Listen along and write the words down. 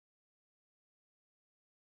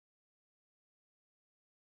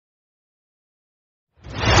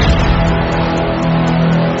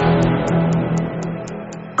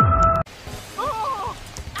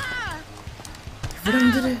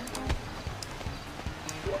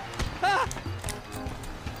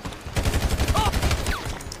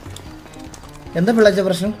എന്താ പിള്ളേച്ച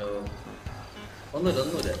പ്രശ്നം?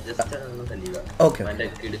 ഓക്കെ,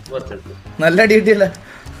 നല്ല ഡ്യൂട്ടിയല്ല,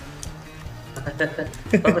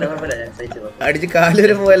 അടിച്ച് കാല്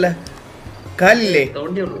വരെ പോവല്ല. കാലില്ലേ?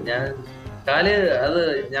 കാല് അത്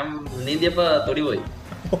ഞാൻ നീന്തിയപ്പോ തൊടി പോയി.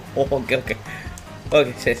 ഓക്കെ ഓക്കെ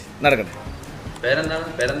ഓക്കെ, ശരി, നടക്കട്ടെ. പേരെന്താണ്?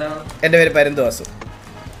 എന്റെ പേര് പരന്തുവാസു.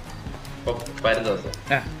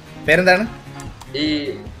 പേരെന്താണ്?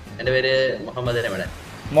 എന്റെ പേര് മുഹമ്മദ് രമണൻ.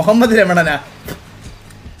 മുഹമ്മദ് രമണനാ?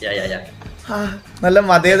 നല്ല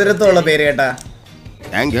മതേതരത്വമുള്ള പേര് കേട്ടാ.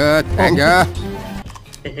 താങ്കളുടെ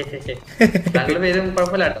പേരും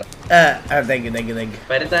കുഴപ്പമില്ലാട്ടോ.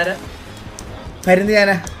 പരുന്ത്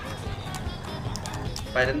ഞാനാ.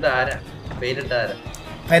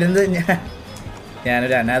 പരുന്ത്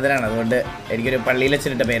ഞാനൊരു അനാഥനാണ്, അതുകൊണ്ട് എനിക്കൊരു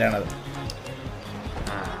പള്ളിയിലച്ഛനിട്ട പേരാണത്.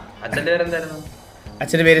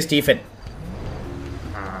 അച്ഛൻ്റെ പേര് സ്റ്റീഫൻ.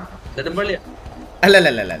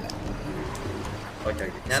 അല്ലല്ലല്ല,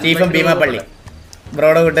 സ്റ്റീഫൻ ഭീമാപ്പള്ളി.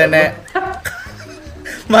 ബ്രോയുടെ കൂട്ട് തന്നെ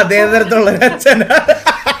മതേതരത്തുള്ള അച്ഛനാ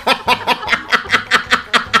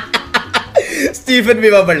സ്റ്റീഫൻ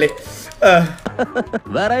ഭീമാപ്പള്ളി.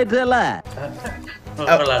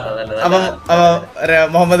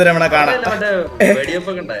 മുഹമ്മദ് രമണ കാണാം.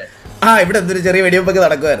 ഇവിടെ എന്തൊരു ചെറിയ വെടിവെപ്പൊക്കെ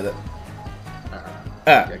നടക്കുമായിരുന്നു.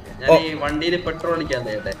 വണ്ടിയിൽ പെട്രോൾ അടിക്കാൻ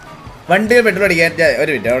ഒരു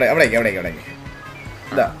മിനിറ്റ്, അവിടെ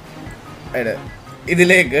ഇതാ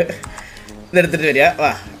ഇതിലേക്ക് ഇതെടുത്തിട്ട് വരിക.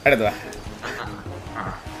 വാ, അടുത്ത് വാ.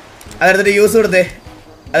 അതെടുത്തിട്ട് യൂസ് കൊടുത്തേ.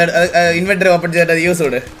 ഇൻവെന്ററി ഓപ്പൺ ചെയ്തിട്ട് അത് യൂസ്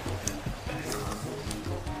കൊടു.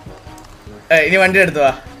 ഇനി വണ്ടി എടുത്തു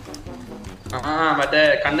വാ.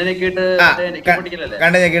 കണ്ണ് ഞെക്കിയിട്ട്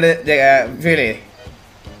ഫീൽ ചെയ്യേ.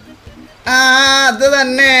 അത്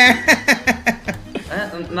തന്നെ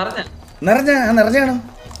നിറഞ്ഞാണോ?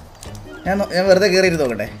 ഞാൻ വെറുതെ കയറിയിട്ട്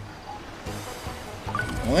നോക്കട്ടെ.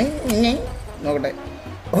 നോക്കട്ടെ.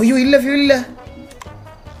 അയ്യോ, ഇല്ല, ഫ്യൂലില്ല.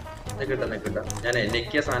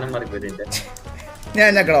 ഞാൻ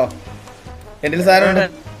ഞെക്കണോ? എൻ്റെ സാധനം ഉണ്ട്.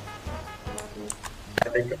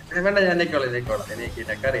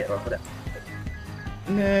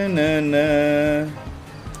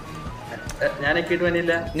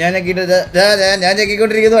 ഞാൻ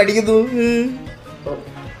ഞെക്കിക്കൊണ്ടിരിക്കുന്നു, അടിക്കുന്നു.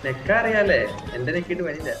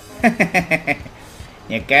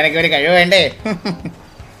 ഞെക്കാനൊക്കെ ഒരു കഴിവ് വേണ്ടേ?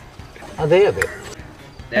 അതെ അതെ,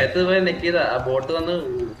 നേരത്തെ പോയി നെക്കിയതാ, ആ ബോട്ട് വന്ന്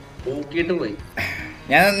ഊക്കിയിട്ട് പോയി.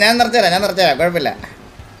 ഞാൻ നിറച്ചുതരാം, കുഴപ്പമില്ല.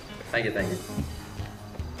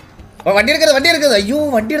 വണ്ടി എടുക്കരുത്. അയ്യോ,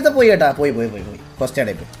 വണ്ടി എടുത്താ പോയി കേട്ടാ. പോയി ഫസ്റ്റ്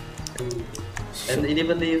ആടേ പോയി.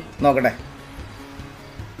 നോക്കട്ടെ.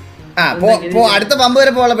 അടുത്ത പമ്പ്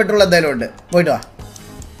വരെ പോകാനുള്ള പെട്രോൾ എന്തായാലും ഉണ്ട്. പോയിട്ട് വാ.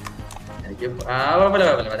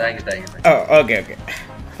 ഓക്കെ.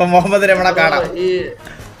 അപ്പൊ മുഹമ്മദ് രമണ കാണാം.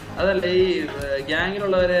 അതല്ല, ഈ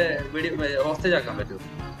ഗ്യാങ്ങിലുള്ളവരെ ഹോസ്റ്റേജ് ആക്കാൻ പറ്റുമോ?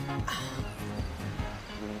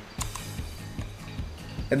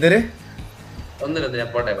 എന്തൊരു ഒന്നില്ല, ഞാൻ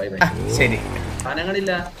പോട്ടെ. Bye bye. ശരി.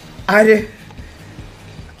 അനങ്ങളില്ല. ആര്?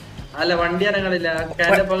 അല്ല, വണ്ടി അനങ്ങളില്ല.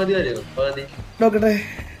 പകുതി വരുമോ? പകുതി നോക്കട്ടെ.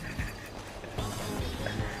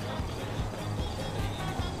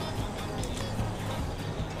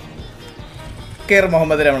 കേറ്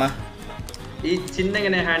മുഹമ്മദ് രമണ. ഈ ചിഹ്നം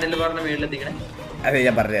എങ്ങനെ ഹാൻഡിൽ പറഞ്ഞ വീട്ടിലെത്തിക്കണേ? അതെ,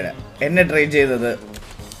 ഞാൻ പറഞ്ഞുതരാം. എന്നെ ട്രെയിൻ ചെയ്തത്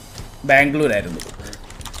ബാംഗ്ലൂരായിരുന്നു.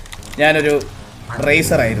 ഞാനൊരു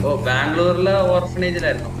റേസറായിരുന്നു. ബാംഗ്ലൂരിലെ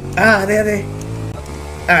ഓർഫനേജിലായിരുന്നു. അതെ.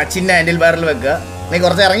 ചിഹ്ന ഹാൻഡിൽ ബാറിൽ വെക്കുക. നീ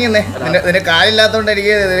കുറച്ച് ഇറങ്ങി നിന്നേ. നിന്റെ കാലില്ലാത്തോണ്ട്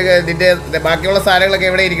എനിക്ക് നിന്റെ ബാക്കിയുള്ള സാധനങ്ങളൊക്കെ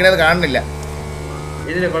എവിടെ ഇരിക്കണത് കാണുന്നില്ല.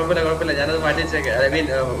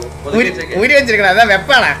 ഊരി വെച്ചിരിക്കണ, അതാ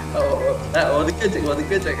വെപ്പാണാ.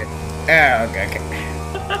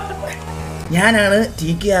 ഞാനാണ്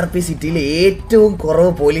TKRP സിറ്റിയിലെ ഏറ്റവും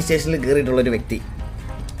കുറവ് പോലീസ് സ്റ്റേഷനിൽ കയറിയിട്ടുള്ള ഒരു വ്യക്തി.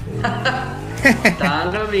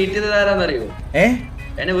 താങ്കൾ വീട്ടിൽ ആരാന്നറിയോ?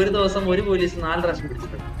 എന്നെ ഒരു ദിവസം ഒരു പോലീസ് 4 പ്രാവശ്യം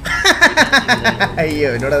പിടിച്ചിട്ടുണ്ട്. അയ്യോ,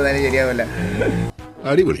 എന്നോട് അതായത് ശരിയാവില്ല.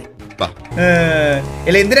 അടിപൊളി.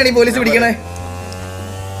 അല്ല, എന്തിനാണ് ഈ പോലീസ് പിടിക്കണേ?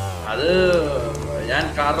 അത് ഞാൻ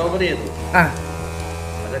കാർ റോബർ ചെയ്തു.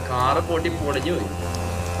 അത് കാറ് പൊട്ടി പൊളിഞ്ഞു പോയി.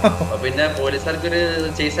 പിന്നെ പോലീസുകാർക്കൊരു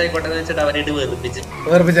ചേസ് ആയിക്കോട്ടെ എന്ന് വെച്ചിട്ട് അവരായിട്ട്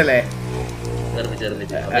വേർപ്പിച്ചല്ലേ?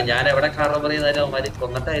 അപ്പൊ ഞാൻ എവിടെ കാർ റോബർ ചെയ്താലും അവന്മാര്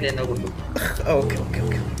കൊന്നിട്ടായാലും എന്നെ കൊണ്ടു.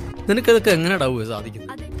 നിനക്കതൊക്കെ എങ്ങനെയാ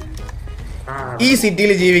സാധിക്കുന്നത്? ഈ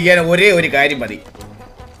സിറ്റിയിൽ ജീവിക്കാൻ ഒരേ ഒരു കാര്യം മതി.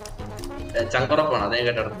 ചങ്കുറപ്പാണ് അതേ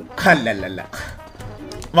കേട്ടത്. അല്ലല്ല,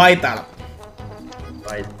 വായ്ത്താളം.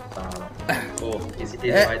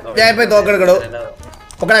 ഞാൻ ഇപ്പൊ തോക്കെടുക്കടോ.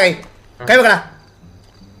 പൊക്കടാ, കൈ വെക്കടാ.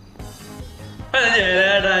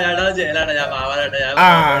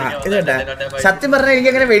 ഇതേട്ടാ സത്യം പറഞ്ഞാൽ എനിക്ക്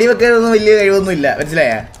അങ്ങനെ വെടിവെക്കാനൊന്നും വലിയ കഴിവൊന്നും ഇല്ല,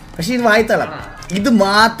 മനസ്സിലായ? പക്ഷെ ഇത് വായിത്തളം, ഇത്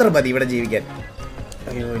മാത്രം മതി ഇവിടെ ജീവിക്കാൻ.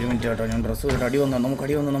 അയ്യോ ഒരു മിനിറ്റ് കേട്ടോ, ഞാൻ ഡ്രസ്സ് പോയിട്ട് അടി വന്നു, നമുക്ക്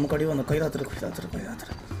അടി വന്നു, നമുക്ക് അടി വന്നു,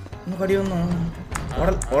 നമുക്ക് അടി വന്നു.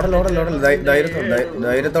 ഓടൽ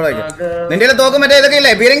ധൈര്യത്തോടെ നിന്റെ തോക്കും മറ്റേ ഇതൊക്കെ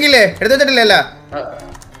ഇല്ലേ, പീരങ്കില്ലേ എടുത്തു വെച്ചിട്ടില്ല?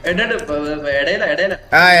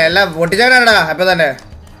 ആ എല്ലാം പൊട്ടിച്ചാടാ അപ്പൊ തന്നെ.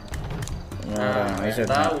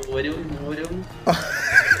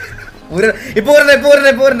 ഇപ്പൊ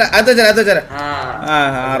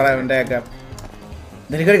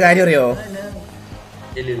നിനക്കൊരു കാര്യം അറിയോ?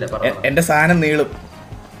 എന്റെ സാധനം നീളും.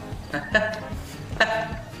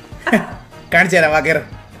 കാണിച്ചു തരാം, വാക്കേറ.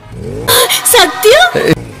 സത്യം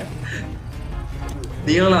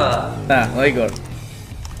നോക്കോ.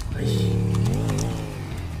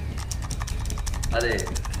 അതെ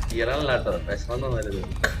ഇറങ്ങലാട്ടോ, വിഷമൊന്നും വരുന്നത്.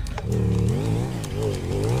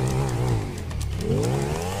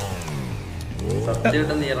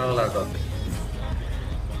 സത്യമായിട്ടും ഇറങ്ങലാട്ടോ.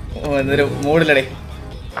 എന്നൊരു മൂടിലടേ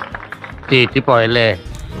പോയല്ലേ.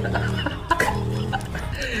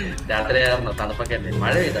 രാത്രിയായിരുന്നു, തണുപ്പൊക്കെ അല്ലേ,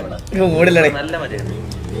 മഴ പെയ്തവിടെ മൂടിലടേ. നല്ല മഴയാണ്.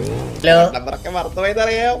 ഹലോ നമ്പറൊക്കെ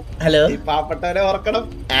മറന്നുപോയതറിയാം. ഹലോ, ഈ പാവപ്പെട്ടവരെ ഓർക്കണം.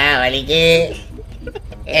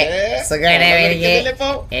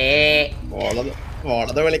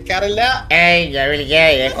 ഫോണത് വിളിക്കാറില്ല. ഞാൻ വിളിക്കാം,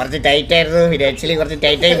 കുറച്ച് ടൈറ്റ് ആയിരുന്നു, ഫിനാൻഷ്യലി കുറച്ച്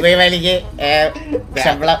ടൈറ്റ് ആയി പോയി. വലിക്ക്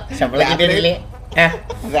ശമ്പളം കിട്ടിയിട്ടില്ലേ?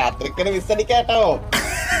 രാത്രിക്കൊരു മിസ് അടിക്കാട്ടോ.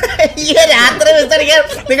 രാത്രി മിസ് അടിക്കാൻ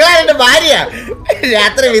നിങ്ങളാ എന്റെ ഭാര്യ?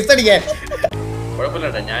 രാത്രി മിസ് അടിക്കാൻ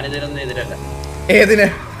കുഴപ്പമില്ല, ഞാൻ ഇതിനൊന്നും എതിരല്ല. ഏതിന്?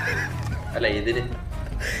 അല്ല ഇതിന്.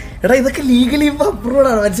 എടാ ഇതൊക്കെ ലീഗലി അപ്രൂവ്ഡ്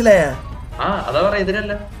ആണ്, മനസ്സിലായ? ആ അതാ പറ,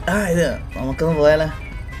 ഇതിനല്ല. ഇത് നമുക്കൊന്ന് പോയാലോ?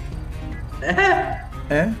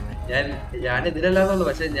 ഞാൻ ഇതിലല്ലാന്നുള്ളു,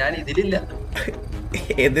 പക്ഷെ ഞാൻ ഇതിലില്ല.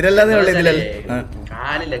 എതിരല്ലാതെ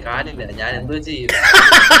കാലില്ല, ഞാൻ എന്തോ ചെയ്യും.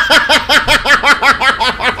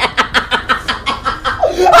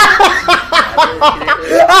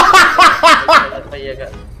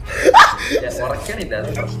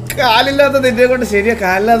 കാലില്ലാത്ത നിന്നെ കൊണ്ട് ശരിയാ,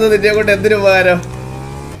 കാലില്ലാത്ത നിന്നെ കൊണ്ട് എന്തിനു ഉപകാരം?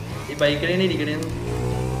 ഈ ബൈക്കിൽ ഇരിക്കണേ.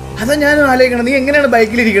 അതാ ഞാനും ആലോചിക്കണം, നീ എങ്ങനെയാണ്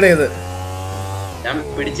ബൈക്കിൽ ഇരിക്കണേത്? ഞാൻ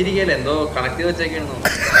പിടിച്ചിരിക്കല്ലേ, എന്തോ കണക്ട് ചെയ്ത് വെച്ചേക്കാണ്.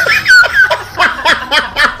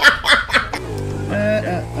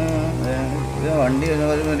 വണ്ടി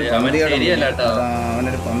അവനൊരു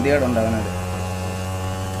പന്തിയാടുണ്ട്, അവനൊരു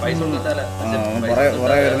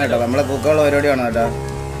കുറെ വരുന്ന കേട്ടോ. നമ്മളെ പൂക്കളുള്ള പരിപാടിയാണ് കേട്ടോ.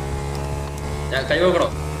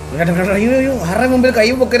 ആരുടെ മുമ്പിൽ കൈ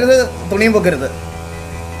പൊക്കരുത്, തുണിയും പൊക്കരുത്.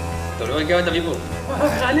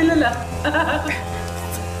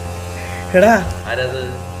 എടാ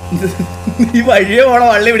ഈ വഴിയെ പോണ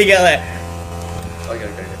വള്ളി പിടിക്കാതെ.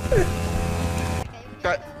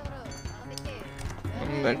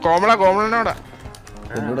 കോമളനോടാ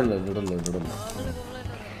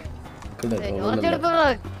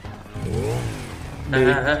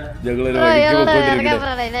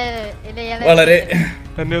വളരെ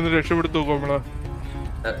എന്നെ ഒന്ന് രക്ഷപ്പെടുത്തു കോമള.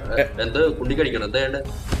 എന്ത് കുണ്ടി കടിക്കണം, എന്താ?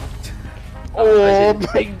 Oh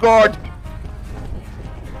my God.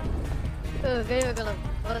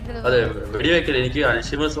 അതെ വെടിവെക്കല്, എനിക്ക്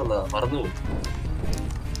അൽഷിമേഴ്സ് ഉള്ളതാ, മറന്നുപോയി.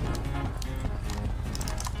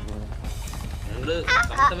 നിങ്ങള്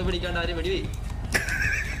കമ്പ പിടിക്കാണ്ട് ആരും വെടിവേ.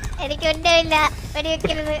 എനിക്ക് ഒന്നുമില്ല,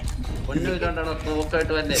 വെടിവെക്കരുത്. ഒന്നുമില്ലാണ്ടാണോ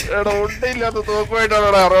തോക്കായിട്ട് തന്നെ? എടാ ഒന്നില്ലാത്ത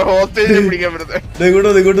തോക്കുമായിട്ടാണ് ഹോസ്റ്റേജ് പിടിക്കാൻ പറ്റുന്നത്.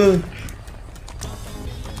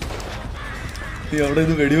 അവിടെ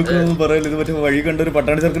ഇത് വെടിവെക്കണമെന്ന് പറയല്ല, ഇത് മറ്റേ വഴി കണ്ട ഒരു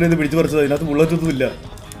പട്ടാണി സർക്കിനെ ഇത് പിടിച്ചു പറിച്ചത്, അതിനകത്ത് ബുള്ളറ്റൊന്നുമില്ല.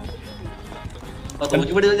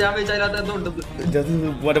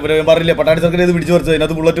 പറഞ്ഞില്ലേ പട്ടാണി സർക്കിനെ ഇത് പിടിച്ചു പറിച്ചത്,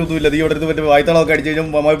 അതിനകത്ത് ബുള്ളറ്റ് ഒന്നുമില്ല. നീ അവിടെ മറ്റേ വായ്ത്തളമൊക്കെ അടിച്ചു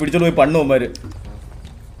കഴിഞ്ഞാൽ പിടിച്ചോണ്ട് പോയി പണ്ണുമാര്.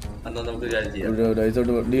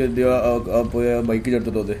 പോയ ബൈക്ക്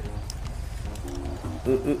ചേർത്തിട്ടോ അതെ.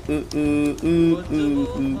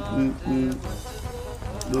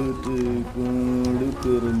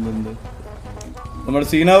 നമ്മുടെ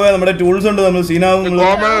സീനാവ്, നമ്മുടെ ടൂൾസ് ഉണ്ട്, നമ്മൾ സീനാവും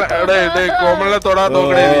കോമളിനെ തൊടാൻ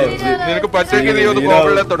നോക്കണേ. നിനക്ക് പച്ചയ്ക്ക് നീ ഒന്ന്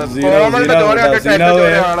കോമളിനെ തൊടാ.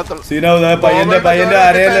 സീനാവ് പയ്യന്റെ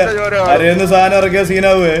അരയെന്ന് സാധനം ഇറക്കിയ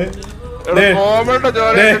സീനാവ്. കോമളിന്റെ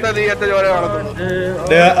ചോര നീ എന്റെ ചോര കാണത്തുള്ളൂ.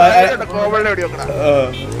 കോമളിനെ വെടി വെക്കണം.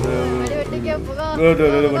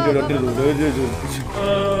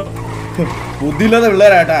 ബുദ്ധിയില്ലാത്ത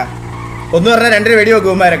പിള്ളേരാട്ടാ. ഒന്ന് പറഞ്ഞാൽ രണ്ടര വെടി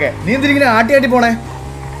വെക്കുമാരൊക്കെ. നീ എന്തിരിങ്ങനെ ആട്ടി ആട്ടി പോണേ?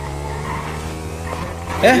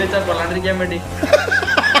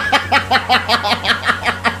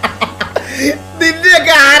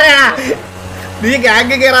 നിന്റെയൊക്കെ ആരാ? നീ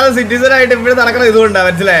ഗാങ് കേറാതെ സിറ്റിസൺ ആയിട്ട് ഇപ്പോഴും നടക്കണം, ഇതുകൊണ്ടാ,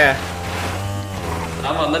 മനസ്സിലായ?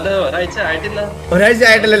 ഒരാഴ്ച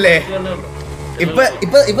ആയിട്ടില്ലല്ലേ?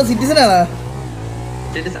 ഇപ്പൊ സിറ്റിസൺ ആണോ?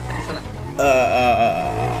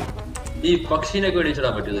 ഈ പക്ഷീനൊക്കെ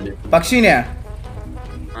വെടിച്ചിടാൻ പറ്റുന്നില്ലേ? പക്ഷീനെയാ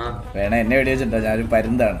വേണ എന്നെ വെടിവെച്ചിട്ടോ, ഞാനൊരു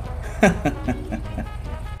പരുന്താണ്.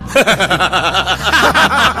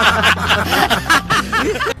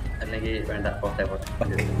 അല്ലെങ്കിൽ വേണ്ട, പോട്ടെ.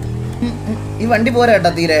 ഈ വണ്ടി പോരാ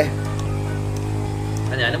കേട്ടോ തീരെ.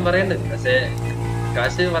 ഞാനും പറയുന്നുണ്ട്, പക്ഷേ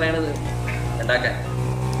കാശ് പറയണത് ഉണ്ടാക്കാൻ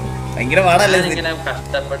ഭയങ്കര പാടല്ലേ. ഇങ്ങനെ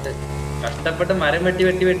കഷ്ടപ്പെട്ട് മരം വെട്ടി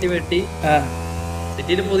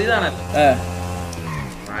സിറ്റിയിൽ പുതിയതാണല്ലോ.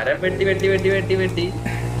 മരം വെട്ടി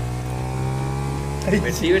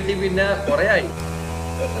പിന്നെ കൊറേ ആയി.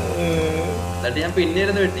 എന്നിട്ട് ഞാൻ പിന്നെ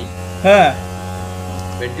ഇരുന്ന്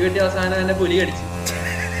വെട്ടി അവസാനം എന്നെ പുലി കടിച്ചു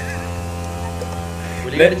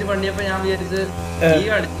പണിയപ്പോ ഞാൻ വിചാരിച്ച്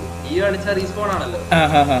ഈ അടിച്ച റീസ്പോൺ ആണല്ലോ.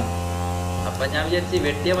 അപ്പൊ ഞാൻ വിചാരിച്ച്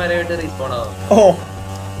വെട്ടിയ മരമായിട്ട് റീസ്പോൺ ആവും.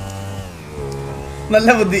 നല്ല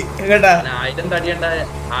ബുദ്ധി കേട്ടാ. 1000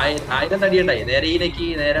 തടിയുണ്ടായി നേരെ ഈലേക്ക്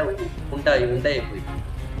നേരെ ഉണ്ടായി പോയി.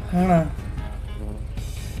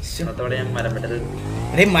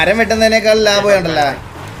 ഞാൻ മരം വെട്ടുന്നതിനേക്കാൾ ലാഭം ഉണ്ടല്ലോ.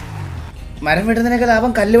 മരം വെട്ടുന്നതിനേക്കാൾ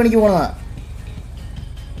ലാഭം കല്ലുപണിക്ക് പോണതാ.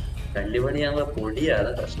 കല്ലുപണി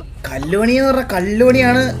എന്ന് പറഞ്ഞ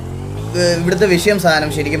കല്ലുപണിയാണ് ഇവിടുത്തെ വിഷയം സാധനം.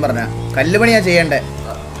 ശരിക്കും പറഞ്ഞ കല്ലുപണിയാ ചെയ്യണ്ടേ.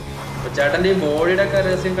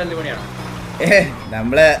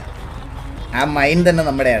 നമ്മള് ആ മൈൻ തന്നെ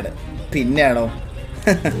നമ്മുടെയാണ്. പിന്നെയാണോ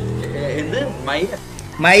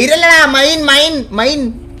മൈരല്ലടാ, മൈൻ.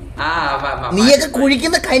 നീയൊക്കെ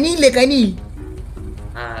കുഴിക്കുന്ന കനിയില്ലേ, കനി.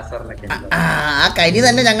 ആ കനി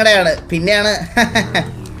തന്നെ ഞങ്ങളുടെയാണ്. പിന്നെയാണ്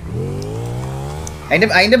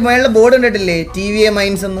അതിന്റെ മേളിലെ ബോർഡ് കണ്ടിട്ടില്ലേ, TVA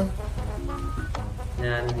മൈൻസ് എന്ന്.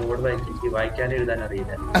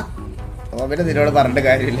 പിന്നെ നിന്നോട് പറഞ്ഞിട്ട്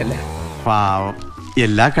കാര്യമില്ലല്ലോ. പാവം,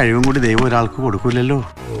 എല്ലാ കഴിവും കൂടി ദൈവം ഒരാൾക്ക് കൊടുക്കൂലല്ലോ.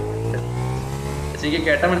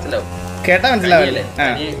 കേട്ടാ മനസ്സിലാവും.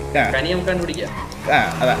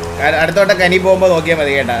 അതാ അടുത്തോട്ടെ കനി പോകുമ്പോ നോക്കിയാ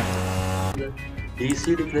മതി കേട്ടാ. DC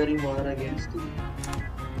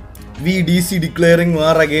declaring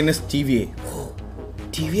war against TVA.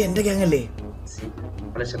 TVA എന്റെ ഗ്യാങ് അല്ലേ?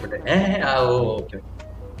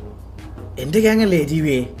 എന്റെ ഗ്യാങ് അല്ലേ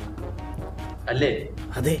TVA? അല്ലേ?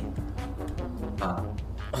 അതെ.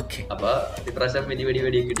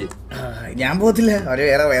 ഞാൻ പോകത്തില്ല. അവര്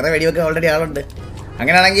വേറെ വെടിവെക്കാൻ ഓൾറെഡി ആളുണ്ട്.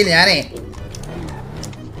 അങ്ങനെയാണെങ്കിൽ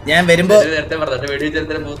ഞാൻ വരുമ്പോ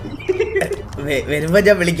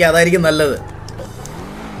ഞാൻ വിളിക്കാം, അതായിരിക്കും നല്ലത്.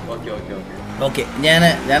 ഓക്കെ, ഞാൻ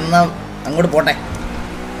അങ്ങോട്ട് പോട്ടെ.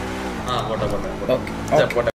 പോട്ടെ.